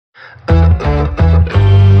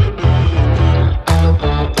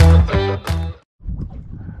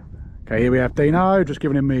Okay, here we have Dino, just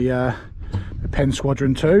giving him the Penn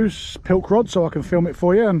Squadron 2's pilk rod so I can film it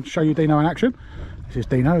for you and show you Dino in action. This is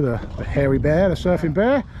Dino, the hairy bear, the surfing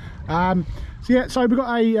bear. So we've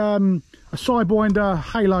got a Sidewinder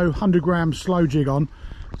Halo 100 gram slow jig on,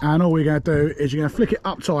 and all we're going to do is you're going to flick it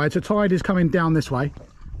up tide. So tide is coming down this way,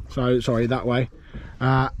 so sorry, that way,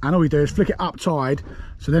 and all we do is flick it up tide,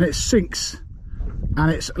 so then it sinks and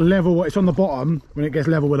it's level, it's on the bottom when it gets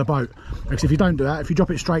level with the boat. Because if you don't do that, if you drop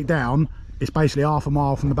it straight down, it's basically half a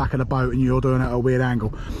mile from the back of the boat and you're doing it at a weird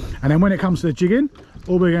angle. And then when it comes to the jigging,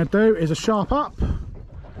 all we're going to do is a sharp up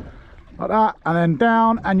like that, and then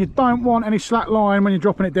down, and you don't want any slack line when you're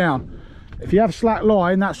dropping it down. If you have slack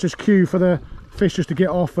line, that's just cue for the fish just to get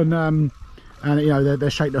off and you know, they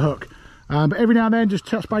shake the hook. But every now and then just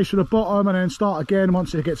touch base with the bottom and then start again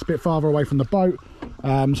once it gets a bit farther away from the boat.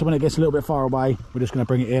 So when it gets a little bit far away, we're just going to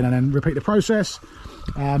bring it in and then repeat the process.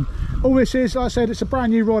 All this is, like I said, it's a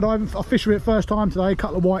brand new rod. I fished with it first time today,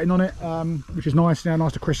 cut the whiting on it, which is nice, you know,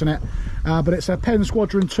 nice to christen it. But it's a Penn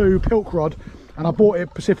Squadron 2 pilk rod, and I bought it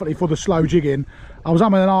specifically for the slow jigging. I was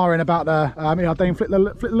umming and ahhing about the, yeah, Dane, flip the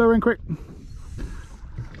lure in quick.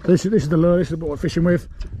 This is the lure, this is what we're fishing with.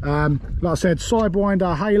 Like I said,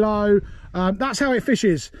 Sidewinder Halo. That's how it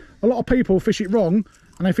fishes. A lot of people fish it wrong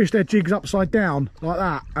and they fish their jigs upside down like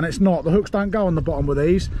that, and it's not. The hooks don't go on the bottom with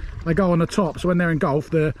these, they go on the top. So when they're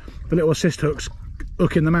engulfed, the little assist hooks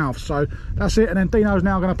hook in the mouth. So that's it. And then Dino's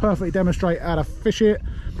now going to perfectly demonstrate how to fish it.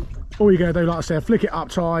 All you're going to do, like I said, flick it up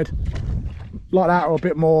tide like that or a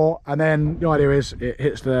bit more, and then the idea is it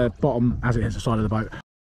hits the bottom as it hits the side of the boat.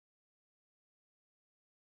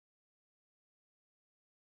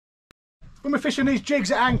 When we're fishing these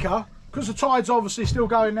jigs at anchor, because the tide's obviously still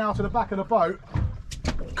going now to the back of the boat,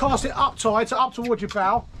 cast it up tide, so up towards your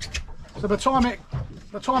bow. So by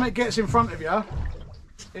the time it gets in front of you,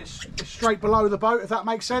 it's straight below the boat, if that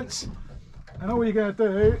makes sense. And all you're going to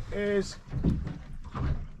do is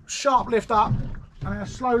sharp lift up and then a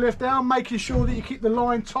slow lift down, making sure that you keep the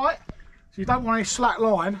line tight, so you don't want any slack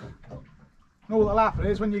line. And all that'll happen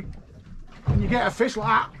is when you get a fish like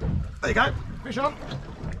that, there you go, fish on.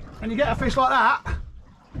 And you get a fish like that,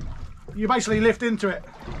 you basically lift into it.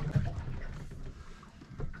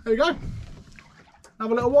 There you go.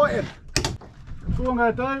 Have a little whiting. So what I'm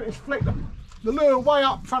going to do is flick the lure way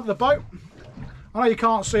up in front of the boat. I know you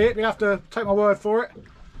can't see it, you have to take my word for it.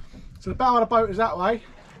 So the bow of the boat is that way.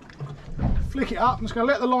 Flick it up, I'm just going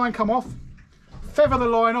to let the line come off. Feather the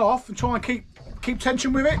line off and try and keep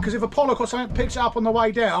tension with it, because if a pollock or something picks it up on the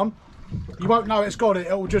way down, you won't know it's got it.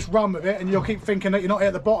 It will just run with it, and you'll keep thinking that you're not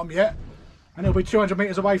at the bottom yet, and it'll be 200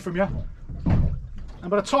 metres away from you. And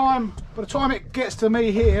by the time it gets to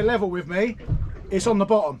me here, level with me, it's on the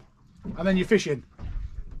bottom, and then you're fishing.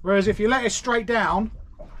 Whereas if you let it straight down,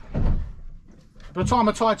 by the time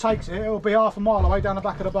the tide takes it, it'll be half a mile away down the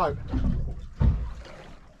back of the boat.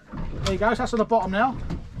 There you go. So that's on the bottom now.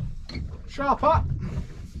 Sharp up,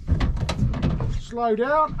 slow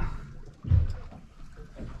down.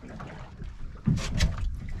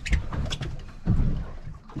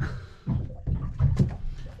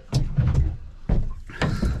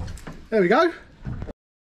 There we go.